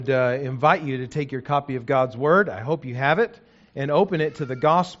Invite you to take your copy of God's Word. I hope you have it, and open it to the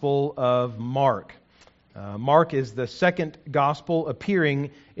Gospel of Mark. Mark is the second Gospel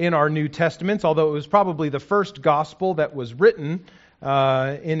appearing in our New Testaments, although it was probably the first Gospel that was written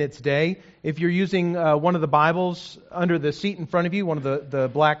in its day. If you're using one of the Bibles under the seat in front of you, one of the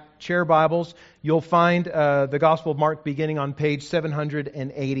black chair Bibles, you'll find the Gospel of Mark beginning on page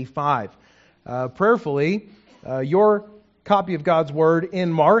 785. Prayerfully, your copy of God's Word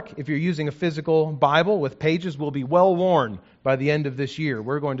in Mark, if you're using a physical Bible with pages, will be well worn by the end of this year.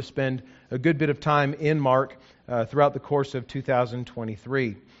 We're going to spend a good bit of time in Mark throughout the course of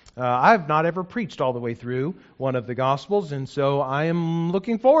 2023. I've not ever preached all the way through one of the Gospels, and so I am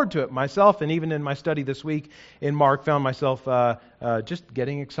looking forward to it myself, and even in my study this week in Mark, found myself just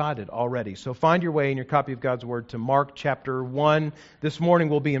getting excited already. So find your way in your copy of God's Word to Mark chapter 1. This morning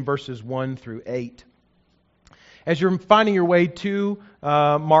we'll be in verses 1 through 8. As you're finding your way to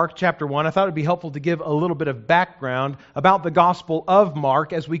Mark chapter 1, I thought it would be helpful to give a little bit of background about the Gospel of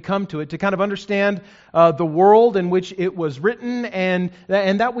Mark as we come to it, to kind of understand the world in which it was written, and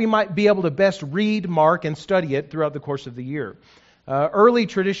that we might be able to best read Mark and study it throughout the course of the year. Early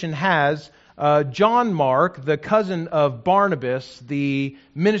tradition has John Mark, the cousin of Barnabas, the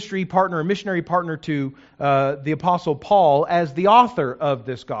missionary partner to the Apostle Paul, as the author of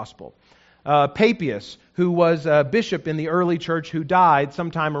this Gospel. Papias, who was a bishop in the early church who died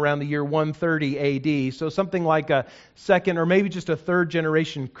sometime around the year 130 A.D., so something like a second or maybe just a third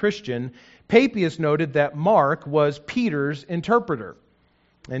generation Christian, Papias noted that Mark was Peter's interpreter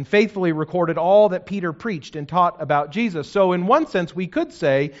and faithfully recorded all that Peter preached and taught about Jesus. So in one sense, we could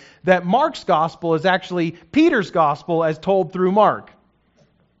say that Mark's gospel is actually Peter's gospel as told through Mark.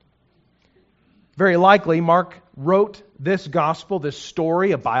 Very likely, Mark wrote this gospel, this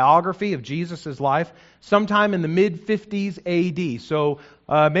story, a biography of Jesus' life, sometime in the mid-50s A.D., so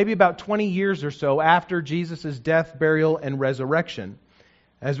maybe about 20 years or so after Jesus' death, burial, and resurrection.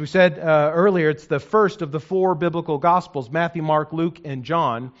 As we said earlier, it's the first of the four biblical gospels, Matthew, Mark, Luke, and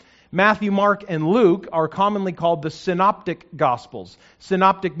John. Matthew, Mark, and Luke are commonly called the synoptic gospels.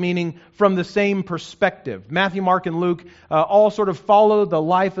 Synoptic meaning from the same perspective. Matthew, Mark, and Luke all sort of follow the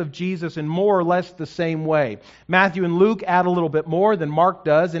life of Jesus in more or less the same way. Matthew and Luke add a little bit more than Mark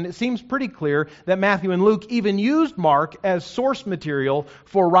does, and it seems pretty clear that Matthew and Luke even used Mark as source material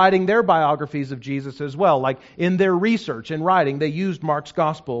for writing their biographies of Jesus as well. Like in their research and writing, they used Mark's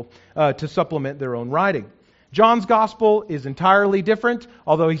gospel to supplement their own writing. John's gospel is entirely different,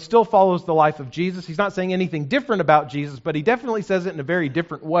 although he still follows the life of Jesus. He's not saying anything different about Jesus, but he definitely says it in a very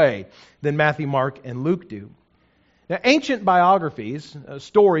different way than Matthew, Mark, and Luke do. Now, ancient biographies,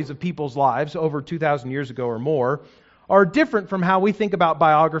 stories of people's lives over 2,000 years ago or more, are different from how we think about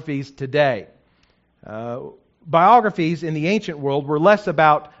biographies today. Biographies in the ancient world were less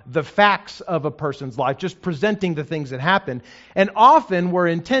about the facts of a person's life, just presenting the things that happened, and often were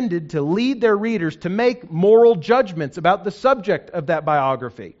intended to lead their readers to make moral judgments about the subject of that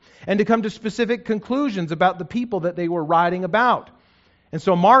biography, and to come to specific conclusions about the people that they were writing about. And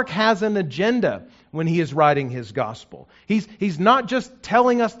so Mark has an agenda when he is writing his gospel. He's not just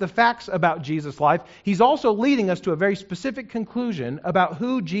telling us the facts about Jesus' life, he's also leading us to a very specific conclusion about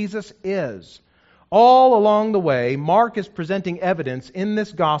who Jesus is. All along the way, Mark is presenting evidence in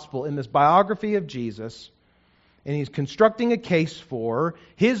this gospel, in this biography of Jesus, and he's constructing a case for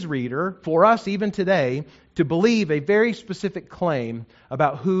his reader, for us even today, to believe a very specific claim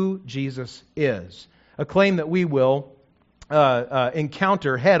about who Jesus is. A claim that we will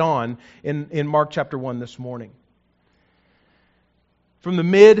encounter head-on in Mark chapter 1 this morning. From the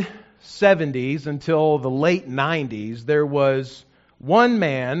mid-70s until the late 90s, there was one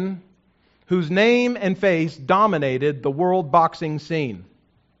man whose name and face dominated the world boxing scene.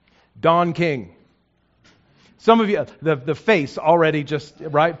 Don King. Some of you, the face already just,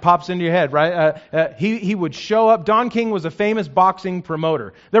 right, pops into your head, right? He would show up. Don King was a famous boxing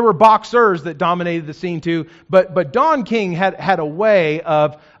promoter. There were boxers that dominated the scene too, but Don King had a way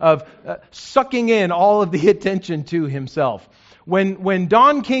of sucking in all of the attention to himself. When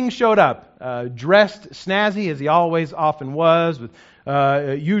Don King showed up, dressed snazzy as he always often was, with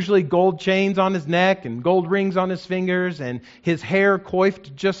usually gold chains on his neck and gold rings on his fingers, and his hair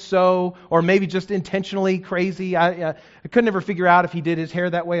coiffed just so, or maybe just intentionally crazy. I could never figure out if he did his hair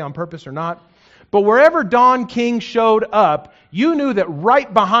that way on purpose or not. But wherever Don King showed up, you knew that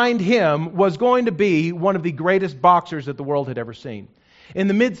right behind him was going to be one of the greatest boxers that the world had ever seen. In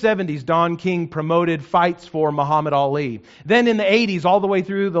the mid-'70s, Don King promoted fights for Muhammad Ali. Then in the '80s, all the way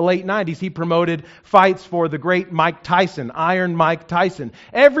through the late '90s, he promoted fights for the great Mike Tyson, Iron Mike Tyson.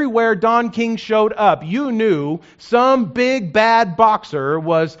 Everywhere Don King showed up, you knew some big bad boxer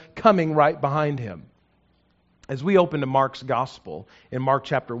was coming right behind him. As we open to Mark's Gospel, in Mark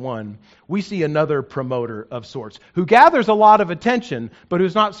chapter 1, we see another promoter of sorts, who gathers a lot of attention, but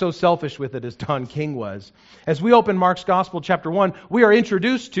who's not so selfish with it as Don King was. As we open Mark's Gospel chapter 1, we are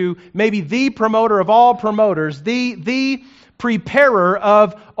introduced to maybe the promoter of all promoters, the preparer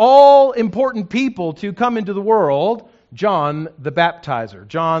of all important people to come into the world, John the Baptizer,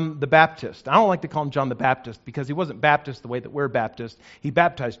 John the Baptist. I don't like to call him John the Baptist because he wasn't Baptist the way that we're Baptist. He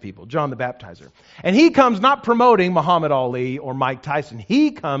baptized people, John the Baptizer. And he comes not promoting Muhammad Ali or Mike Tyson.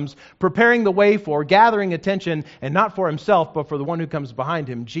 He comes preparing the way for, gathering attention, and not for himself, but for the one who comes behind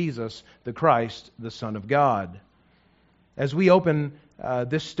him, Jesus the Christ, the Son of God. As we open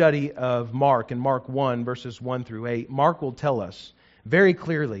this study of Mark, in Mark 1, verses 1 through 8, Mark will tell us very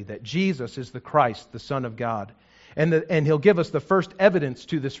clearly that Jesus is the Christ, the Son of God. And he'll give us the first evidence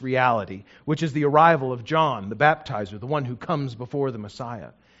to this reality, which is the arrival of John, the baptizer, the one who comes before the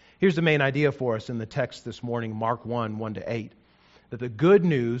Messiah. Here's the main idea for us in the text this morning, Mark 1, 1-8, that the good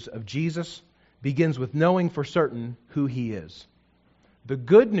news of Jesus begins with knowing for certain who He is. The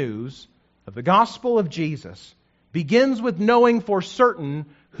good news of the gospel of Jesus begins with knowing for certain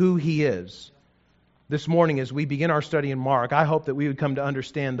who He is. This morning, as we begin our study in Mark, I hope that we would come to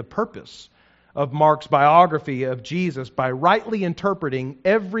understand the purpose of Mark's biography of Jesus by rightly interpreting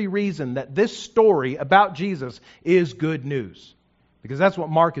every reason that this story about Jesus is good news. Because that's what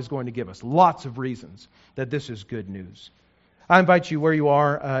Mark is going to give us. Lots of reasons that this is good news. I invite you where you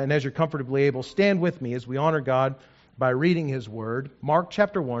are, and as you're comfortably able, stand with me as we honor God by reading His Word. Mark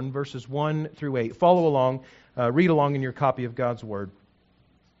chapter 1, verses 1 through 8. Follow along, read along in your copy of God's Word.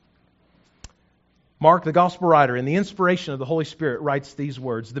 Mark, the gospel writer, in the inspiration of the Holy Spirit, writes these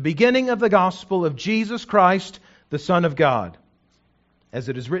words: "The beginning of the gospel of Jesus Christ, the Son of God. As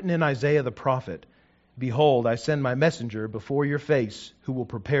it is written in Isaiah the prophet, 'Behold, I send my messenger before your face, who will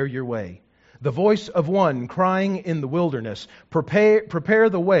prepare your way. The voice of one crying in the wilderness, prepare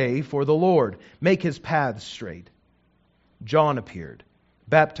the way for the Lord, make His paths straight.' John appeared,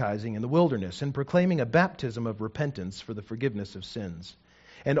 baptizing in the wilderness and proclaiming a baptism of repentance for the forgiveness of sins.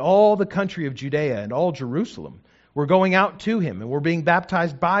 And all the country of Judea and all Jerusalem were going out to him and were being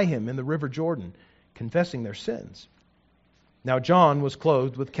baptized by him in the river Jordan, confessing their sins. Now John was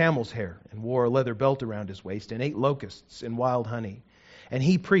clothed with camel's hair and wore a leather belt around his waist and ate locusts and wild honey. And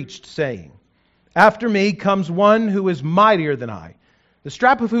he preached, saying, 'After me comes one who is mightier than I, the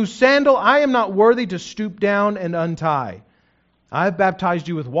strap of whose sandal I am not worthy to stoop down and untie. I have baptized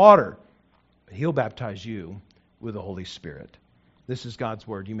you with water, but He'll baptize you with the Holy Spirit.'" This is God's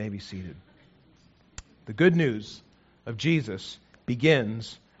Word. You may be seated. The good news of Jesus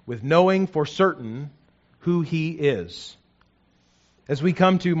begins with knowing for certain who He is. As we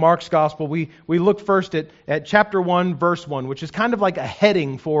come to Mark's Gospel, we look first at chapter 1, verse 1, which is kind of like a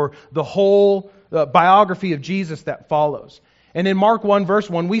heading for the whole biography of Jesus that follows. And in Mark 1, verse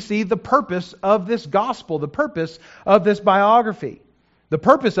 1, we see the purpose of this gospel, the purpose of this biography. The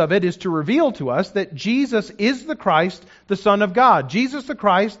purpose of it is to reveal to us that Jesus is the Christ, the Son of God. Jesus the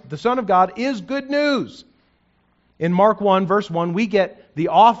Christ, the Son of God, is good news. In Mark 1, verse 1, we get the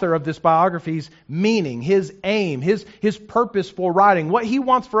author of this biography's meaning, his aim, his purpose for writing, what he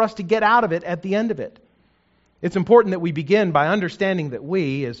wants for us to get out of it at the end of it. It's important that we begin by understanding that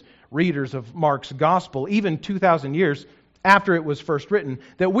we, as readers of Mark's Gospel, even 2,000 years after it was first written,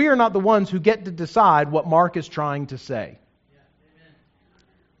 that we are not the ones who get to decide what Mark is trying to say.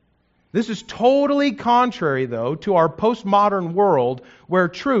 This is totally contrary, though, to our postmodern world where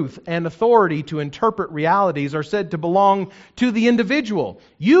truth and authority to interpret realities are said to belong to the individual.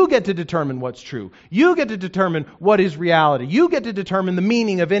 You get to determine what's true. You get to determine what is reality. You get to determine the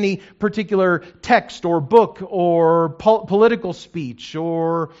meaning of any particular text or book or political speech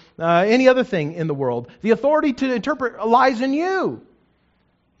or any other thing in the world. The authority to interpret lies in you.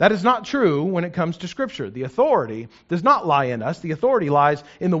 That is not true when it comes to Scripture. The authority does not lie in us. The authority lies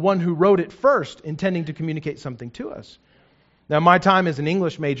in the one who wrote it first, intending to communicate something to us. Now, my time as an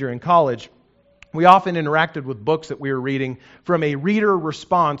English major in college, we often interacted with books that we were reading from a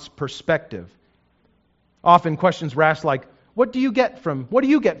reader-response perspective. Often questions were asked like, what do you get from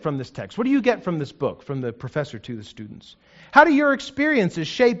this text? What do you get from this book? From the professor to the students. How do your experiences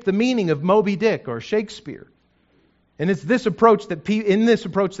shape the meaning of Moby Dick or Shakespeare? And it's this approach that in this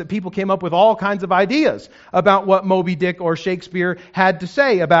approach that people came up with all kinds of ideas about what Moby Dick or Shakespeare had to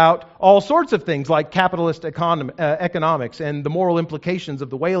say about all sorts of things like capitalist economics and the moral implications of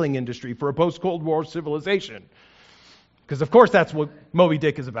the whaling industry for a post-Cold War civilization. Because of course that's what Moby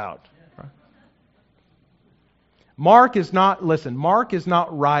Dick is about. Mark is not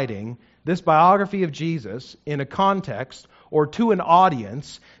writing this biography of Jesus in a context or to an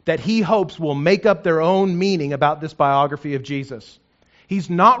audience that he hopes will make up their own meaning about this biography of Jesus. He's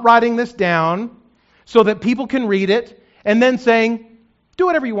not writing this down so that people can read it and then saying, do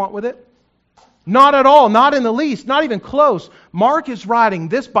whatever you want with it. Not at all, not in the least, not even close. Mark is writing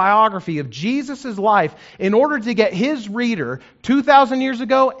this biography of Jesus' life in order to get his reader 2,000 years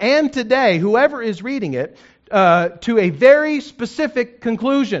ago and today, whoever is reading it, to a very specific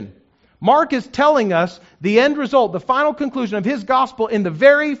conclusion. Mark is telling us the end result, the final conclusion of his gospel in the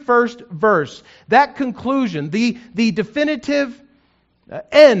very first verse. That conclusion, the definitive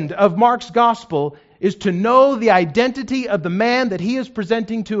end of Mark's gospel is to know the identity of the man that he is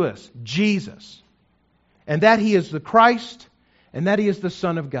presenting to us, Jesus. And that he is the Christ, and that he is the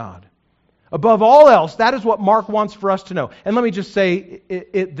Son of God. Above all else, that is what Mark wants for us to know. And let me just say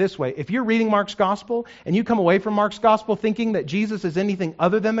it this way. If you're reading Mark's Gospel and you come away from Mark's Gospel thinking that Jesus is anything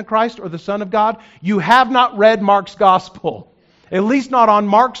other than the Christ or the Son of God, you have not read Mark's Gospel. At least not on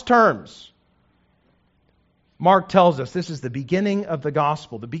Mark's terms. Mark tells us this is the beginning of the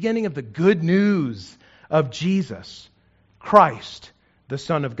Gospel, the beginning of the good news of Jesus, Christ, the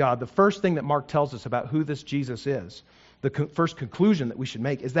Son of God. The first thing that Mark tells us about who this Jesus is, the first conclusion that we should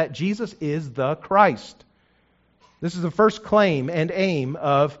make, is that Jesus is the Christ. This is the first claim and aim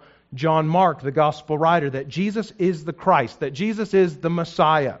of John Mark, the Gospel writer, that Jesus is the Christ, that Jesus is the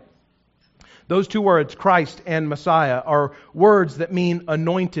Messiah. Those two words, Christ and Messiah, are words that mean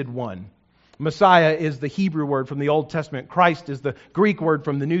anointed one. Messiah is the Hebrew word from the Old Testament. Christ is the Greek word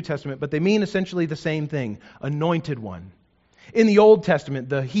from the New Testament, but they mean essentially the same thing, anointed one. In the Old Testament,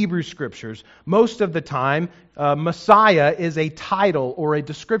 the Hebrew Scriptures, most of the time, Messiah is a title or a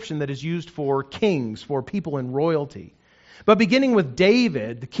description that is used for kings, for people in royalty. But beginning with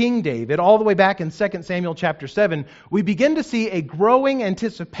David, the King David, all the way back in 2 Samuel chapter 7, we begin to see a growing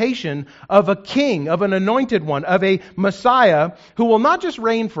anticipation of a king, of an anointed one, of a Messiah who will not just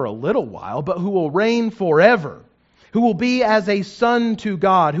reign for a little while, but who will reign forever. Who will be as a son to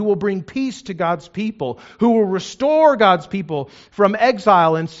God, who will bring peace to God's people, who will restore God's people from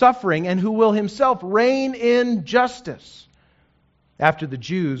exile and suffering, and who will himself reign in justice. After the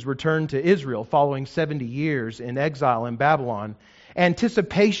Jews returned to Israel following 70 years in exile in Babylon,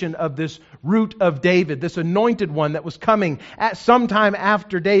 anticipation of this root of David, this anointed one that was coming at some time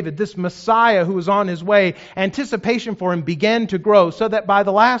after David, this Messiah who was on his way, anticipation for him began to grow, so that by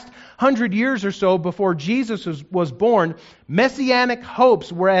the last 100 years or so before Jesus was born, messianic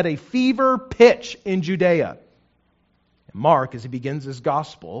hopes were at a fever pitch in Judea. Mark, as he begins his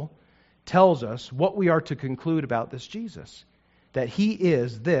gospel, tells us what we are to conclude about this Jesus, that he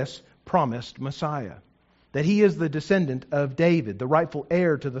is this promised Messiah. That he is the descendant of David, the rightful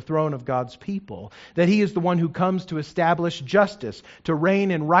heir to the throne of God's people. That he is the one who comes to establish justice, to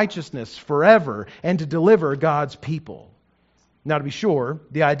reign in righteousness forever, and to deliver God's people. Now, to be sure,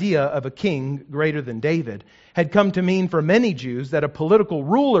 the idea of a king greater than David had come to mean for many Jews that a political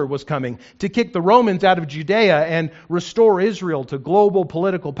ruler was coming to kick the Romans out of Judea and restore Israel to global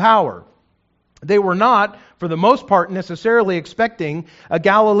political power. They were not, for the most part, necessarily expecting a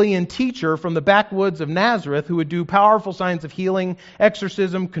Galilean teacher from the backwoods of Nazareth who would do powerful signs of healing,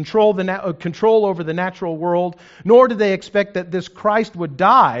 exorcism, control over the natural world, nor did they expect that this Christ would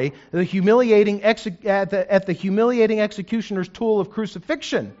die at the humiliating executioner's tool of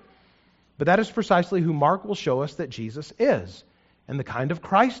crucifixion. But that is precisely who Mark will show us that Jesus is, and the kind of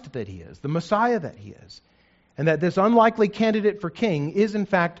Christ that he is, the Messiah that he is. And that this unlikely candidate for king is in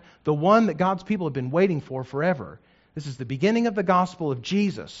fact the one that God's people have been waiting for forever. This is the beginning of the gospel of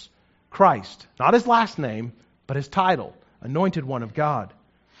Jesus, Christ. Not his last name, but his title, Anointed One of God.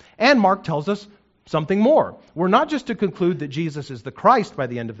 And Mark tells us something more. We're not just to conclude that Jesus is the Christ by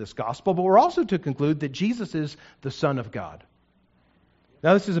the end of this gospel, but we're also to conclude that Jesus is the Son of God.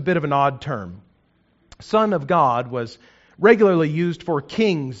 Now this is a bit of an odd term. Son of God was regularly used for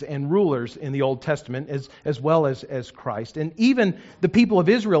kings and rulers in the Old Testament as well as Christ. And even the people of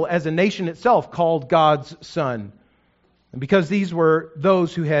Israel as a nation itself called God's Son. And because these were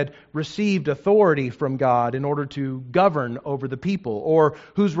those who had received authority from God in order to govern over the people, or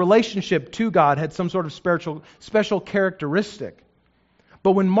whose relationship to God had some sort of special characteristic.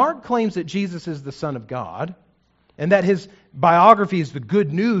 But when Mark claims that Jesus is the Son of God, and that his biography is the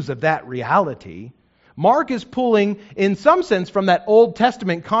good news of that reality, Mark is pulling, in some sense, from that Old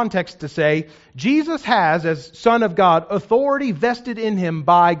Testament context to say, Jesus has, as Son of God, authority vested in Him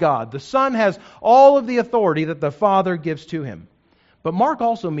by God. The Son has all of the authority that the Father gives to Him. But Mark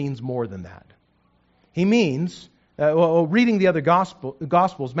also means more than that. He means, reading the other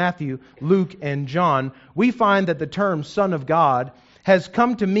Gospels, Matthew, Luke, and John, we find that the term Son of God has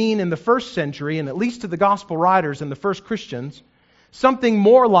come to mean in the first century, and at least to the Gospel writers and the first Christians, something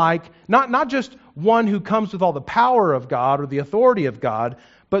more like, not just one who comes with all the power of God or the authority of God,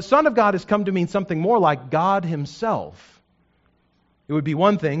 but Son of God has come to mean something more like God Himself. It would be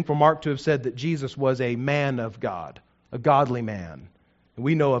one thing for Mark to have said that Jesus was a man of God, a godly man. And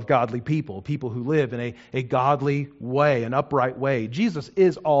we know of godly people who live in a godly way, an upright way. Jesus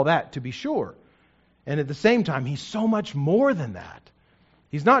is all that, to be sure. And at the same time, He's so much more than that.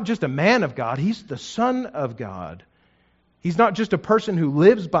 He's not just a man of God, He's the Son of God. He's not just a person who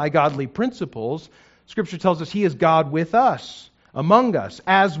lives by godly principles. Scripture tells us He is God with us, among us,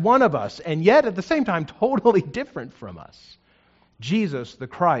 as one of us, and yet at the same time totally different from us. Jesus, the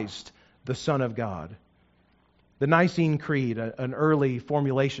Christ, the Son of God. The Nicene Creed, an early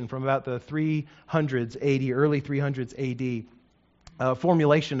formulation from about the 300s AD, early 300s AD,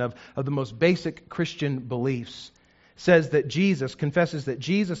 formulation of the most basic Christian beliefs, says that confesses that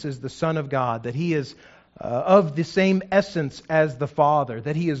Jesus is the Son of God, that He is of the same essence as the Father,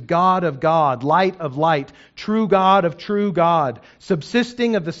 that He is God of God, light of light, true God of true God,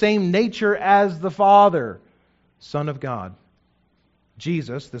 subsisting of the same nature as the Father, Son of God.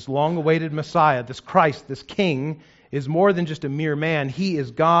 Jesus, this long-awaited Messiah, this Christ, this King, is more than just a mere man. He is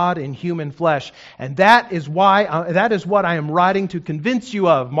God in human flesh. And that is what I am writing to convince you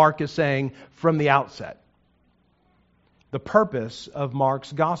of, Mark is saying from the outset. The purpose of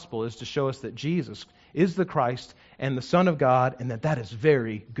Mark's gospel is to show us that Jesus is the Christ and the Son of God, and that is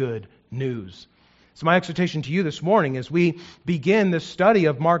very good news. So my exhortation to you this morning as we begin this study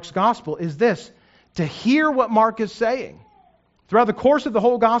of Mark's gospel is this: to hear what Mark is saying throughout the course of the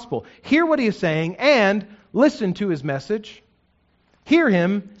whole gospel. Hear what he is saying and listen to his message. Hear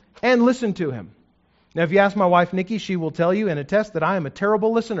him and listen to him. Now, if you ask my wife, Nikki, she will tell you and attest that I am a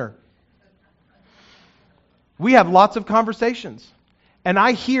terrible listener. We have lots of conversations, and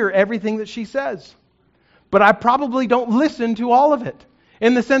I hear everything that she says. But I probably don't listen to all of it,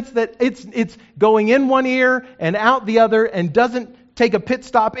 in the sense that it's going in one ear and out the other and doesn't take a pit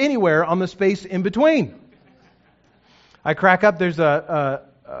stop anywhere on the space in between. I crack up. There's a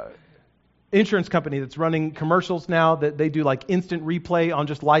insurance company that's running commercials now that they do like instant replay on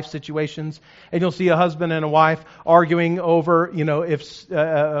just life situations, and you'll see a husband and a wife arguing over, if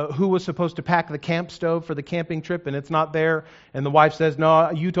who was supposed to pack the camp stove for the camping trip, and it's not there, and the wife says, "No,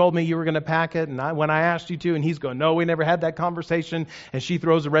 you told me you were going to pack it, and when I asked you to," and he's going, "No, we never had that conversation," and she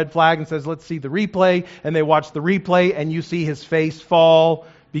throws a red flag and says, "Let's see the replay," and they watch the replay, and you see his face fall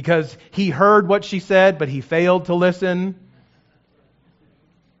because he heard what she said, but he failed to listen.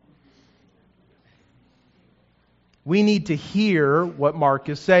 We need to hear what Mark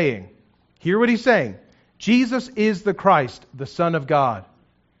is saying. Hear what he's saying. Jesus is the Christ, the Son of God.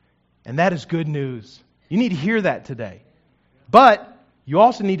 And that is good news. You need to hear that today. But you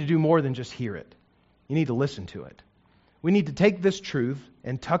also need to do more than just hear it. You need to listen to it. We need to take this truth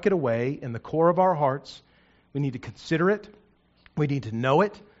and tuck it away in the core of our hearts. We need to consider it. We need to know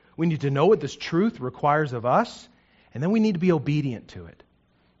it. We need to know what this truth requires of us. And then we need to be obedient to it.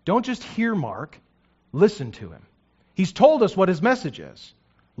 Don't just hear Mark. Listen to him. He's told us what his message is.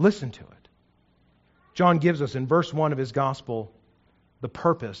 Listen to it. John gives us in verse 1 of his gospel the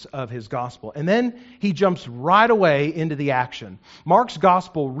purpose of his gospel. And then he jumps right away into the action. Mark's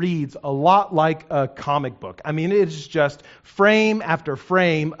gospel reads a lot like a comic book. I mean, it's just frame after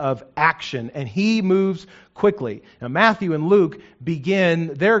frame of action, and he moves quickly. Now, Matthew and Luke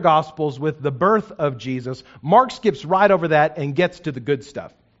begin their gospels with the birth of Jesus. Mark skips right over that and gets to the good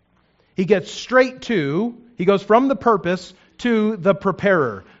stuff. He goes from the purpose to the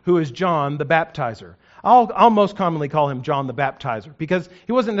preparer, who is John the Baptizer. I'll most commonly call him John the Baptizer, because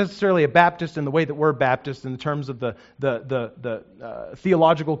he wasn't necessarily a Baptist in the way that we're Baptists in terms of the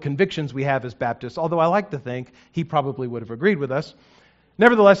theological convictions we have as Baptists, although I like to think he probably would have agreed with us.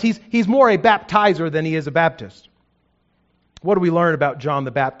 Nevertheless, he's more a baptizer than he is a Baptist. What do we learn about John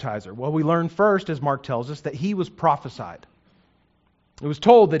the Baptizer? Well, we learn first, as Mark tells us, that he was prophesied. It was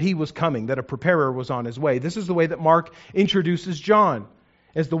told that he was coming, that a preparer was on his way. This is the way that Mark introduces John,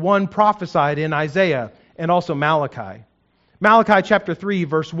 as the one prophesied in Isaiah and also Malachi. Malachi chapter 3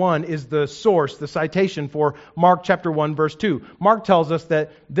 verse 1 is the source, the citation for Mark chapter 1 verse 2. Mark tells us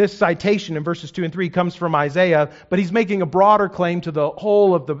that this citation in verses 2 and 3 comes from Isaiah, but he's making a broader claim to the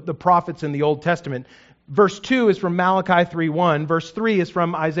whole of the prophets in the Old Testament. Verse 2 is from Malachi 3:1. Verse 3 is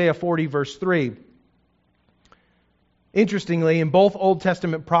from Isaiah 40 verse 3. Interestingly, in both Old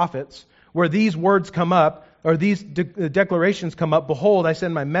Testament prophets, where these words come up, or these declarations come up, behold, I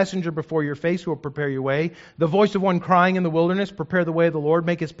send my messenger before your face who will prepare your way. The voice of one crying in the wilderness, prepare the way of the Lord,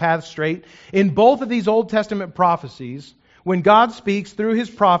 make his path straight. In both of these Old Testament prophecies, when God speaks through his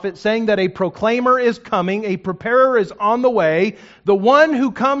prophet saying that a proclaimer is coming, a preparer is on the way, the one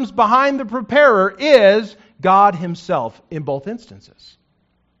who comes behind the preparer is God himself in both instances.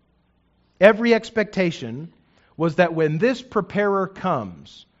 Every expectation was that when this preparer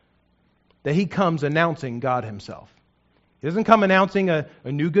comes, that he comes announcing God himself. He doesn't come announcing a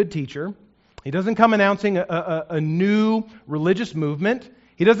new good teacher. He doesn't come announcing a new religious movement.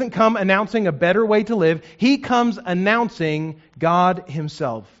 He doesn't come announcing a better way to live. He comes announcing God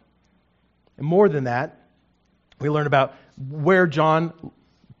himself. And more than that, we learn about where John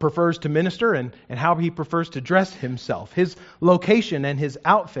prefers to minister and how he prefers to dress himself. His location and his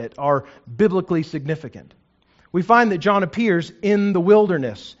outfit are biblically significant. We find that John appears in the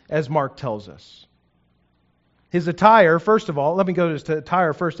wilderness, as Mark tells us. His attire, first of all, let me go to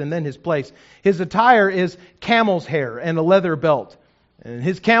attire first and then his place. His attire is camel's hair and a leather belt. And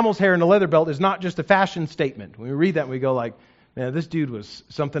his camel's hair and a leather belt is not just a fashion statement. When we read that, we go like, man, this dude was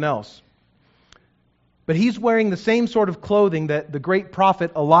something else. But he's wearing the same sort of clothing that the great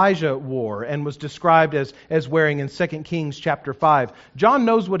prophet Elijah wore and was described as wearing in 2 Kings chapter 5. John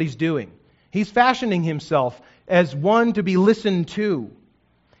knows what he's doing. He's fashioning himself as one to be listened to.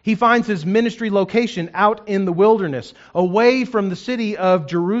 He finds his ministry location out in the wilderness, away from the city of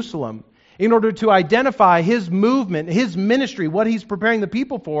Jerusalem, in order to identify his movement, his ministry, what he's preparing the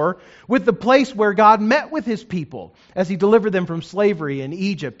people for, with the place where God met with his people as he delivered them from slavery in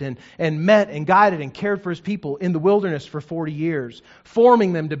Egypt and met and guided and cared for his people in the wilderness for 40 years,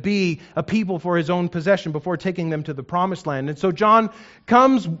 forming them to be a people for his own possession before taking them to the promised land. And so John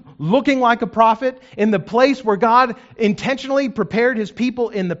comes looking like a prophet in the place where God intentionally prepared his people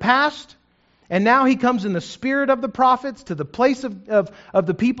in the past. And now he comes in the spirit of the prophets to the place of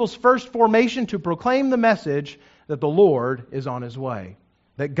the people's first formation to proclaim the message that the Lord is on his way,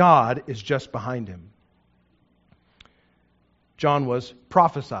 that God is just behind him. John was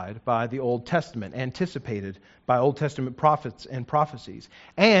prophesied by the Old Testament, anticipated by Old Testament prophets and prophecies.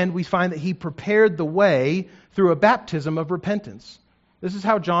 And we find that he prepared the way through a baptism of repentance. This is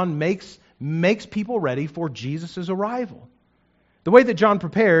how John makes people ready for Jesus' arrival. The way that John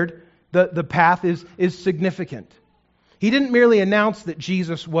prepared the path is significant. He didn't merely announce that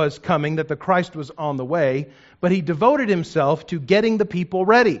Jesus was coming, that the Christ was on the way, but he devoted himself to getting the people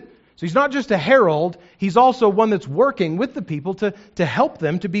ready. So he's not just a herald, he's also one that's working with the people to help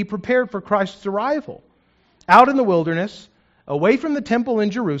them to be prepared for Christ's arrival. Out in the wilderness, away from the temple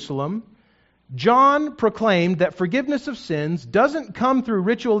in Jerusalem, John proclaimed that forgiveness of sins doesn't come through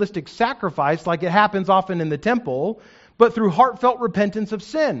ritualistic sacrifice like it happens often in the temple, but through heartfelt repentance of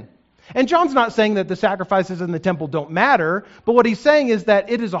sin. And John's not saying that the sacrifices in the temple don't matter, but what he's saying is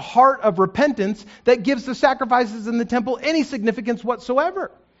that it is a heart of repentance that gives the sacrifices in the temple any significance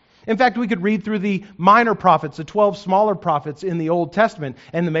whatsoever. In fact, we could read through the minor prophets, the 12 smaller prophets in the Old Testament,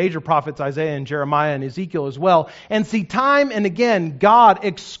 and the major prophets, Isaiah and Jeremiah and Ezekiel as well, and see time and again God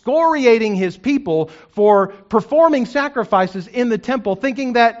excoriating his people for performing sacrifices in the temple,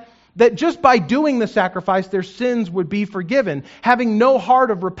 thinking that just by doing the sacrifice, their sins would be forgiven. Having no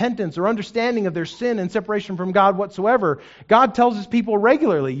heart of repentance or understanding of their sin and separation from God whatsoever, God tells his people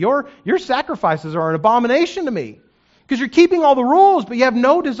regularly, your sacrifices are an abomination to me. Because you're keeping all the rules, but you have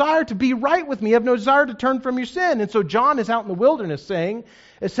no desire to be right with me. You have no desire to turn from your sin. And so John is out in the wilderness saying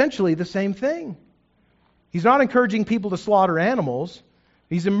essentially the same thing. He's not encouraging people to slaughter animals.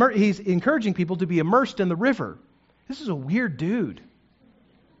 He's encouraging people to be immersed in the river. This is a weird dude.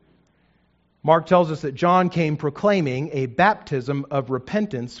 Mark tells us that John came proclaiming a baptism of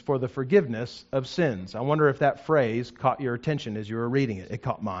repentance for the forgiveness of sins. I wonder if that phrase caught your attention as you were reading it. It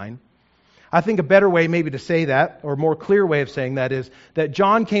caught mine. I think a better way maybe to say that, or a more clear way of saying that, is that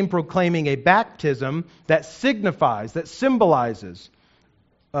John came proclaiming a baptism that signifies, that symbolizes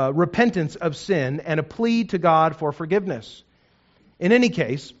repentance of sin and a plea to God for forgiveness. In any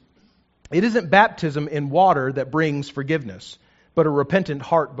case, it isn't baptism in water that brings forgiveness, but a repentant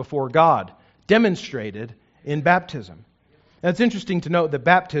heart before God, demonstrated in baptism. Now, it's interesting to note that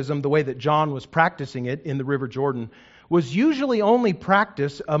baptism, the way that John was practicing it in the River Jordan, was usually only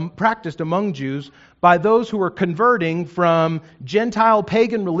practiced among Jews by those who were converting from Gentile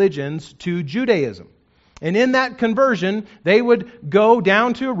pagan religions to Judaism. And in that conversion, they would go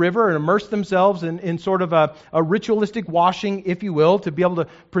down to a river and immerse themselves in sort of a ritualistic washing, if you will, to be able to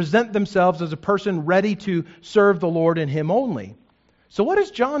present themselves as a person ready to serve the Lord and Him only. So what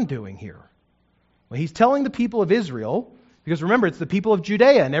is John doing here? Well, he's telling the people of Israel, because remember, it's the people of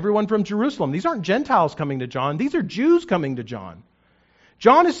Judea and everyone from Jerusalem. These aren't Gentiles coming to John. These are Jews coming to John.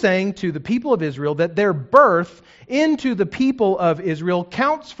 John is saying to the people of Israel that their birth into the people of Israel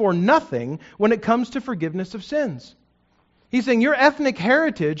counts for nothing when it comes to forgiveness of sins. He's saying your ethnic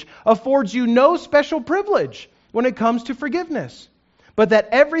heritage affords you no special privilege when it comes to forgiveness, but that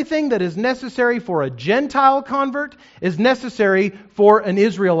everything that is necessary for a Gentile convert is necessary for an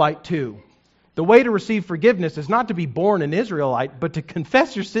Israelite too. The way to receive forgiveness is not to be born an Israelite, but to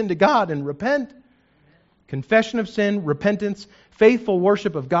confess your sin to God and repent. Confession of sin, repentance, faithful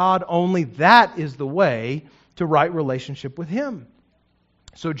worship of God only, that is the way to right relationship with Him.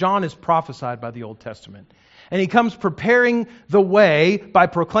 So John is prophesied by the Old Testament. And he comes preparing the way by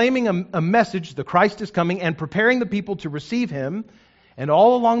proclaiming a message, the Christ is coming, and preparing the people to receive Him. And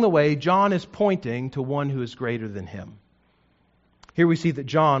all along the way, John is pointing to one who is greater than him. Here we see that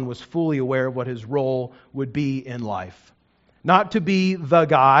John was fully aware of what his role would be in life. Not to be the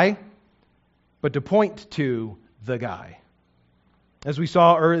guy, but to point to the guy. As we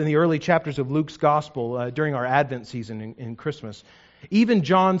saw in the early chapters of Luke's Gospel during our Advent season in Christmas, even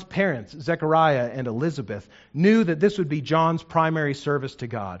John's parents, Zechariah and Elizabeth, knew that this would be John's primary service to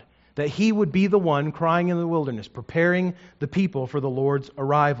God, that he would be the one crying in the wilderness, preparing the people for the Lord's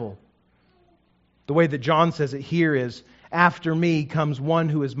arrival. The way that John says it here is, "After me comes one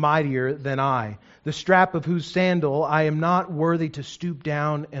who is mightier than I, the strap of whose sandal I am not worthy to stoop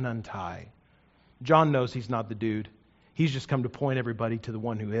down and untie." John knows he's not the dude. He's just come to point everybody to the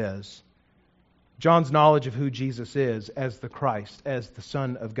one who is. John's knowledge of who Jesus is as the Christ, as the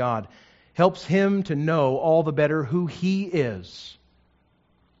Son of God, helps him to know all the better who He is.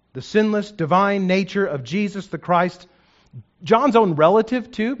 The sinless, divine nature of Jesus the Christ, John's own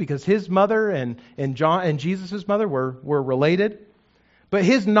relative too, because his mother and Jesus' mother were related. But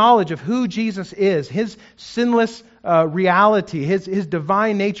his knowledge of who Jesus is, His sinless reality, His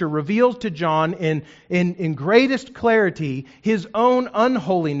divine nature reveals to John in greatest clarity His own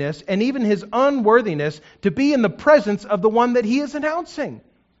unholiness and even His unworthiness to be in the presence of the one that He is announcing.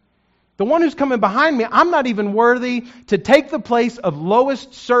 The one who's coming behind me, I'm not even worthy to take the place of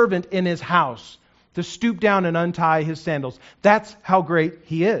lowest servant in His house, to stoop down and untie His sandals. That's how great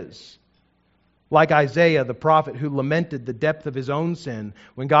He is. Like Isaiah, the prophet who lamented the depth of his own sin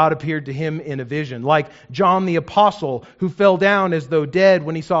when God appeared to him in a vision. Like John the Apostle, who fell down as though dead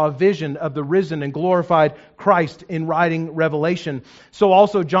when he saw a vision of the risen and glorified Christ in writing Revelation. So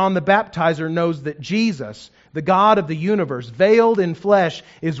also John the Baptizer knows that Jesus, the God of the universe, veiled in flesh,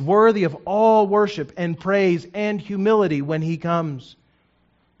 is worthy of all worship and praise and humility when He comes.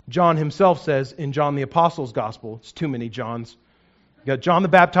 John himself says in John the Apostle's Gospel, it's too many Johns. You got John the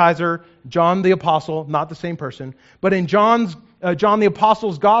Baptizer, John the Apostle, not the same person. But in John the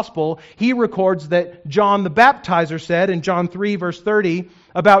Apostle's Gospel, he records that John the Baptizer said in John 3 verse 30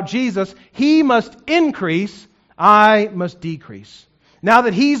 about Jesus, "He must increase, I must decrease." Now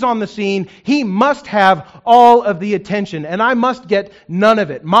that He's on the scene, He must have all of the attention, and I must get none of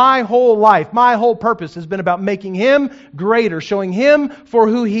it. My whole life, my whole purpose has been about making Him greater, showing Him for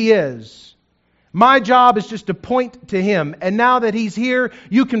who He is. My job is just to point to Him. And now that He's here,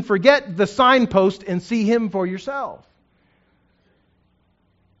 you can forget the signpost and see Him for yourself.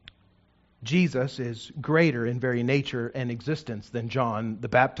 Jesus is greater in very nature and existence than John the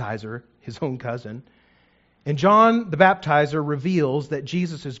Baptizer, his own cousin. And John the Baptizer reveals that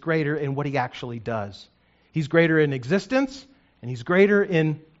Jesus is greater in what He actually does. He's greater in existence, and He's greater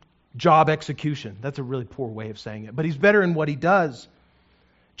in job execution. That's a really poor way of saying it. But He's better in what He does.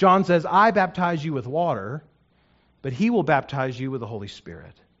 John says, "I baptize you with water, but He will baptize you with the Holy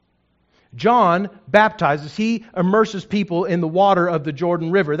Spirit." John baptizes, he immerses people in the water of the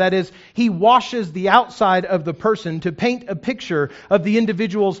Jordan River. That is, he washes the outside of the person to paint a picture of the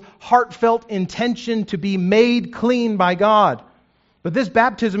individual's heartfelt intention to be made clean by God. But this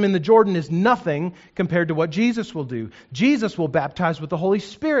baptism in the Jordan is nothing compared to what Jesus will do. Jesus will baptize with the Holy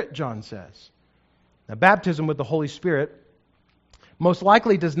Spirit, John says. Now, baptism with the Holy Spirit most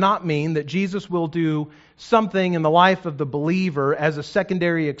likely does not mean that Jesus will do something in the life of the believer as a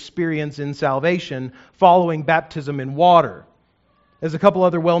secondary experience in salvation following baptism in water. As a couple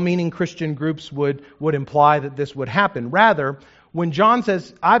other well-meaning Christian groups would imply that this would happen. Rather, when John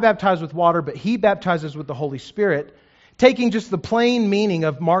says, "I baptize with water, but He baptizes with the Holy Spirit," taking just the plain meaning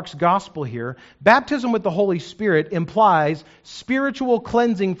of Mark's gospel here, baptism with the Holy Spirit implies spiritual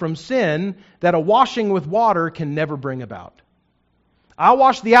cleansing from sin that a washing with water can never bring about. I'll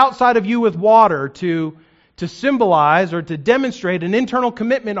wash the outside of you with water to symbolize or to demonstrate an internal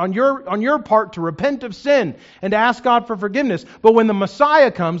commitment on your part to repent of sin and to ask God for forgiveness. But when the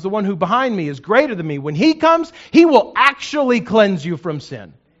Messiah comes, the one who behind me is greater than me, when He comes, He will actually cleanse you from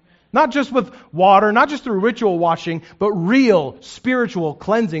sin. Not just with water, not just through ritual washing, but real spiritual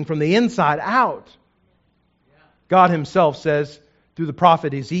cleansing from the inside out. God Himself says through the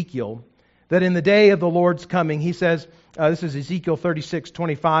prophet Ezekiel that in the day of the Lord's coming, He says, this is Ezekiel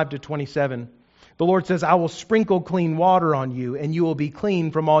 36:25-27. The Lord says, I will sprinkle clean water on you, and you will be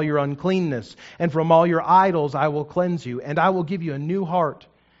clean from all your uncleanness. And from all your idols I will cleanse you. And I will give you a new heart.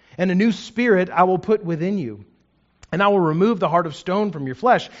 And a new spirit I will put within you. And I will remove the heart of stone from your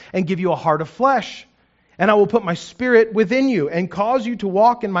flesh, and give you a heart of flesh. And I will put my spirit within you, and cause you to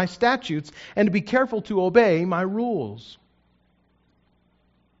walk in my statutes, and to be careful to obey my rules.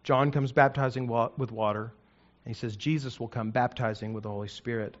 John comes baptizing with water. And he says Jesus will come baptizing with the Holy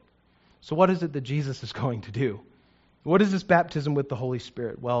Spirit. So what is it that Jesus is going to do? What is this baptism with the Holy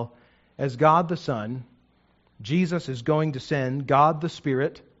Spirit? Well, as God the Son, Jesus is going to send God the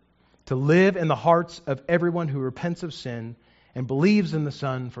Spirit to live in the hearts of everyone who repents of sin and believes in the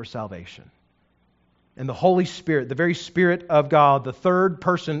Son for salvation. And the Holy Spirit, the very Spirit of God, the third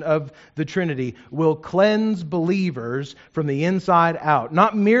person of the Trinity, will cleanse believers from the inside out.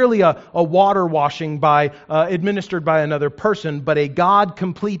 Not merely a water washing administered by another person, but a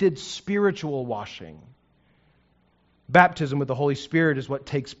God-completed spiritual washing. Baptism with the Holy Spirit is what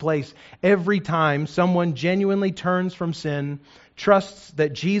takes place every time someone genuinely turns from sin, trusts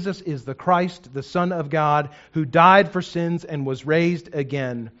that Jesus is the Christ, the Son of God, who died for sins and was raised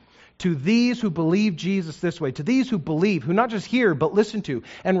again. To these who believe Jesus this way, to these who believe, who not just hear but listen to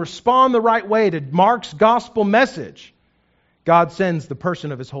and respond the right way to Mark's gospel message, God sends the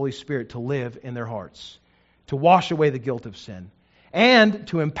person of His Holy Spirit to live in their hearts, to wash away the guilt of sin, and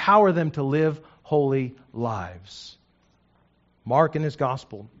to empower them to live holy lives. Mark in his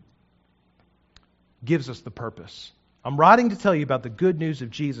gospel gives us the purpose. I'm writing to tell you about the good news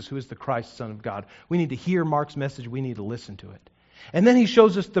of Jesus, who is the Christ, Son of God. We need to hear Mark's message. We need to listen to it. And then he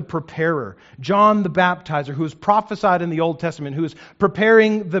shows us the preparer, John the Baptizer, who is prophesied in the Old Testament, who is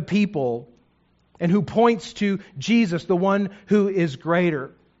preparing the people, and who points to Jesus, the one who is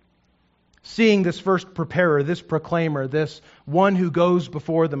greater. Seeing this first preparer, this proclaimer, this one who goes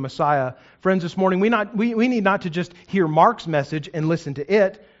before the Messiah. Friends, this morning we need not to just hear Mark's message and listen to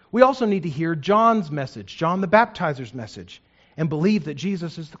it. We also need to hear John's message, John the Baptizer's message, and believe that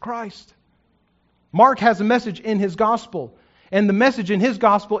Jesus is the Christ. Mark has a message in his gospel. And the message in his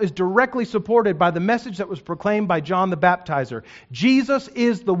gospel is directly supported by the message that was proclaimed by John the Baptizer. Jesus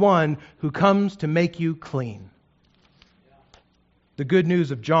is the one who comes to make you clean. The good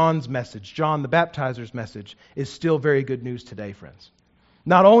news of John's message, John the Baptizer's message, is still very good news today, friends.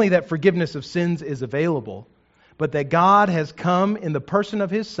 Not only that forgiveness of sins is available, but that God has come in the person of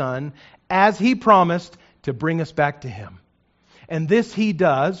His Son, as He promised, to bring us back to Him. And this He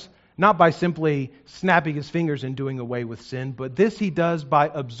does not by simply snapping His fingers and doing away with sin, but this He does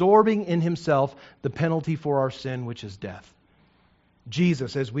by absorbing in Himself the penalty for our sin, which is death.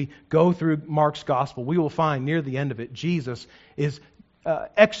 Jesus, as we go through Mark's gospel, we will find near the end of it, Jesus is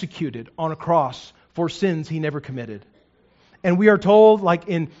executed on a cross for sins He never committed. And we are told, like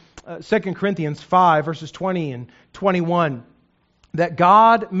in 2 Corinthians 5, verses 20 and 21, that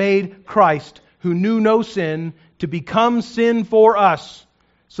God made Christ, who knew no sin, to become sin for us,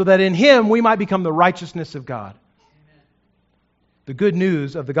 so that in Him we might become the righteousness of God. Amen. The good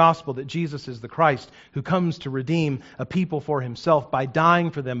news of the gospel that Jesus is the Christ who comes to redeem a people for Himself by dying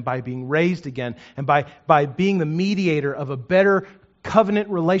for them, by being raised again, and by being the mediator of a better covenant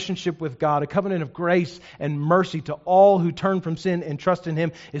relationship with God, a covenant of grace and mercy to all who turn from sin and trust in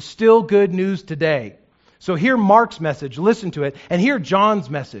Him, is still good news today. So hear Mark's message, listen to it, and hear John's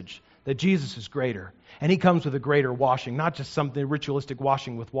message that Jesus is greater. And He comes with a greater washing, not just something ritualistic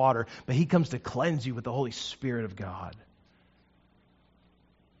washing with water, but He comes to cleanse you with the Holy Spirit of God.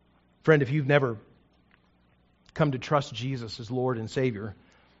 Friend, if you've never come to trust Jesus as Lord and Savior,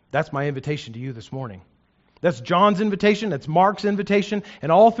 that's my invitation to you this morning. That's John's invitation, that's Mark's invitation,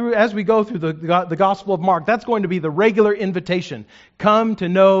 and all through, as we go through the Gospel of Mark, that's going to be the regular invitation. Come to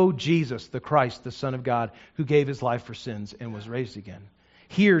know Jesus, the Christ, the Son of God, who gave His life for sins and was raised again.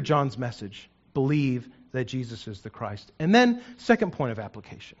 Hear John's message. Believe that Jesus is the Christ. And then, second point of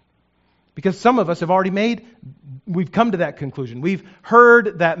application. Because some of us have already we've come to that conclusion. We've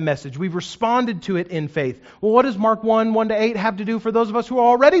heard that message. We've responded to it in faith. Well, what does Mark 1:1-8 have to do for those of us who are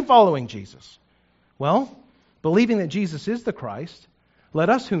already following Jesus? Well, believing that Jesus is the Christ, let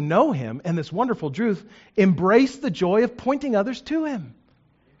us who know Him and this wonderful truth embrace the joy of pointing others to Him.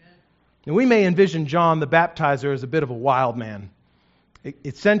 Amen. And we may envision John the Baptizer as a bit of a wild man.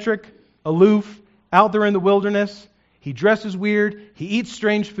 Eccentric, aloof, out there in the wilderness. He dresses weird. He eats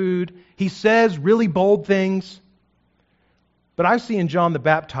strange food. He says really bold things. But I see in John the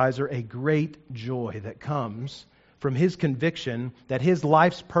Baptizer a great joy that comes from his conviction that his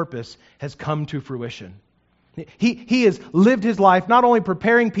life's purpose has come to fruition. He has lived his life not only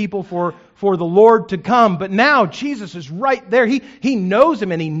preparing people for the Lord to come, but now Jesus is right there. He knows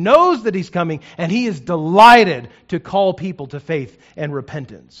Him and he knows that He's coming, and he is delighted to call people to faith and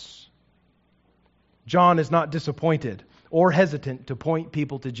repentance. John is not disappointed or hesitant to point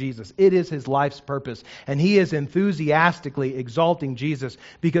people to Jesus. It is his life's purpose, and he is enthusiastically exalting Jesus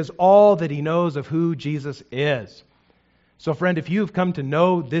because all that he knows of who Jesus is. So friend, if you have come to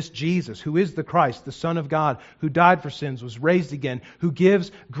know this Jesus, who is the Christ, the Son of God, who died for sins, was raised again, who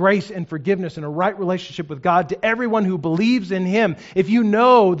gives grace and forgiveness and a right relationship with God to everyone who believes in Him, if you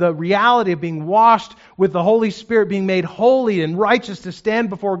know the reality of being washed with the Holy Spirit, being made holy and righteous to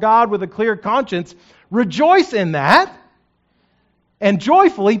stand before God with a clear conscience, rejoice in that and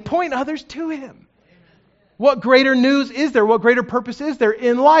joyfully point others to Him. What greater news is there? What greater purpose is there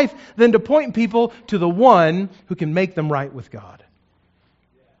in life than to point people to the one who can make them right with God?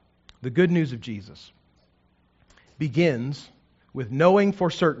 The good news of Jesus begins with knowing for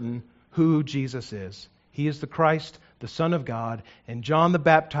certain who Jesus is. He is the Christ, the Son of God, and John the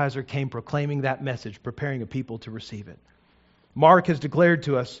Baptizer came proclaiming that message, preparing a people to receive it. Mark has declared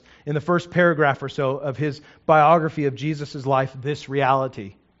to us in the first paragraph or so of his biography of Jesus' life this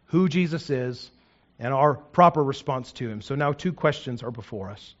reality, who Jesus is, and our proper response to Him. So now 2 questions are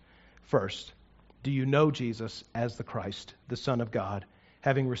before us. First, do you know Jesus as the Christ, the Son of God,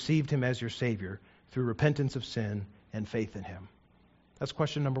 having received Him as your Savior through repentance of sin and faith in Him? That's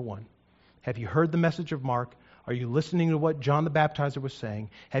question number 1. Have you heard the message of Mark? Are you listening to what John the Baptizer was saying?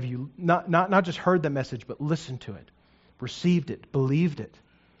 Have you not just heard the message, but listened to it, received it, believed it?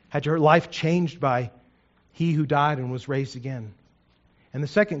 Had your life changed by He who died and was raised again? And the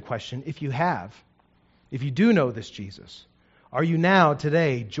second question, if you do know this Jesus, are you now,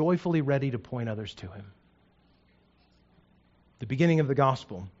 today, joyfully ready to point others to Him? The beginning of the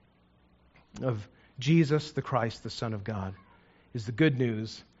gospel of Jesus the Christ, the Son of God, is the good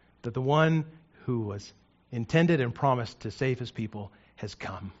news that the one who was intended and promised to save His people has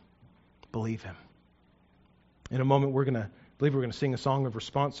come. Believe Him. In a moment, we're going to sing a song of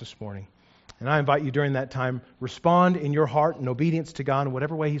response this morning. And I invite you during that time, respond in your heart in obedience to God in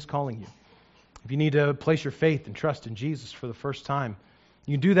whatever way He's calling you. If you need to place your faith and trust in Jesus for the first time,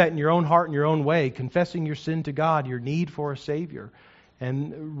 you can do that in your own heart, in your own way, confessing your sin to God, your need for a Savior,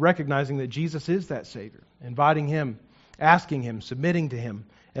 and recognizing that Jesus is that Savior, inviting Him, asking Him, submitting to Him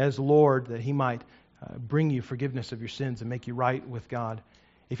as Lord, that He might bring you forgiveness of your sins and make you right with God.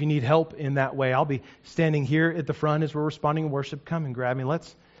 If you need help in that way, I'll be standing here at the front as we're responding in worship. Come and grab me.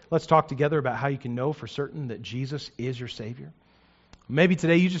 Let's talk together about how you can know for certain that Jesus is your Savior. Maybe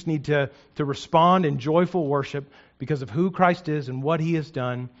today you just need to respond in joyful worship because of who Christ is and what He has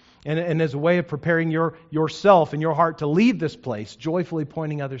done, and as a way of preparing yourself and your heart to leave this place, joyfully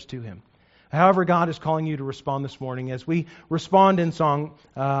pointing others to Him. However God is calling you to respond this morning, as we respond in song,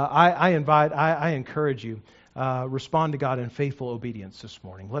 I encourage you, respond to God in faithful obedience this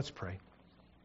morning. Let's pray.